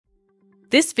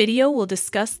This video will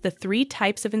discuss the 3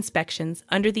 types of inspections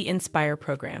under the NSPIRE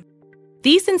program.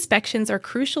 These inspections are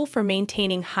crucial for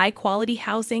maintaining high-quality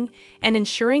housing and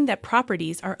ensuring that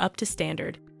properties are up to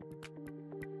standard.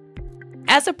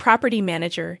 As a property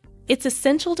manager, it's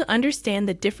essential to understand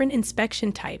the different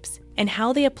inspection types and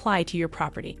how they apply to your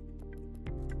property.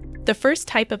 The first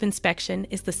type of inspection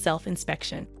is the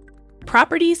self-inspection.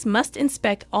 Properties must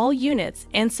inspect all units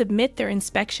and submit their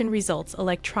inspection results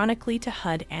electronically to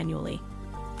HUD annually.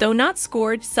 Though not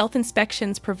scored,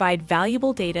 self-inspections provide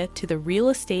valuable data to the Real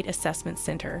Estate Assessment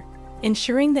Center,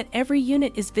 ensuring that every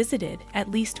unit is visited at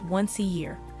least once a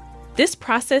year. This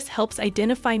process helps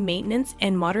identify maintenance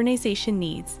and modernization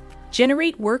needs,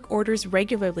 generate work orders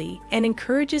regularly, and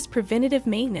encourages preventative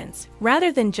maintenance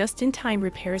rather than just-in-time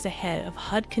repairs ahead of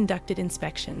HUD-conducted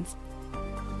inspections.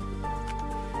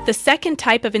 The second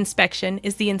type of inspection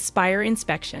is the NSPIRE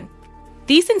inspection.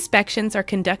 These inspections are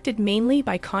conducted mainly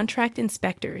by contract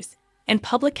inspectors and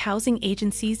public housing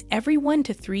agencies every 1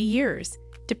 to 3 years,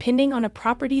 depending on a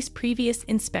property's previous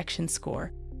inspection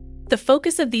score. The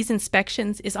focus of these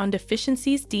inspections is on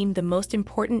deficiencies deemed the most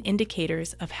important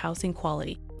indicators of housing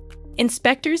quality.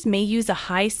 Inspectors may use a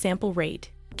high sample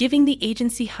rate, giving the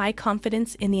agency high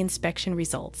confidence in the inspection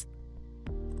results.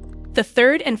 The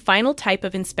third and final type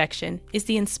of inspection is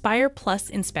the NSPIRE Plus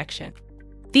inspection.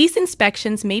 These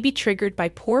inspections may be triggered by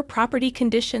poor property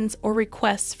conditions or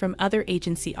requests from other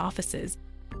agency offices.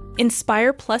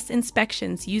 NSPIRE Plus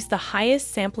inspections use the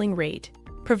highest sampling rate,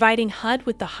 providing HUD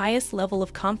with the highest level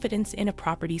of confidence in a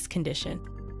property's condition.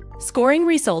 Scoring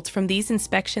results from these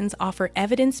inspections offer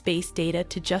evidence-based data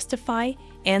to justify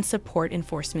and support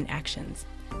enforcement actions.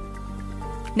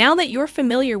 Now that you're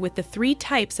familiar with the 3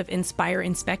 types of NSPIRE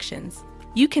inspections,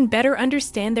 you can better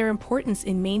understand their importance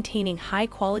in maintaining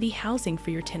high-quality housing for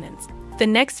your tenants. The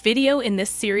next video in this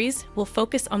series will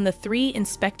focus on the 3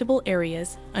 inspectable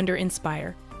areas under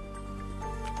NSPIRE.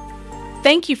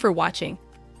 Thank you for watching.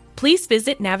 Please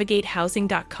visit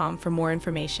navigatehousing.com for more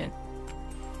information.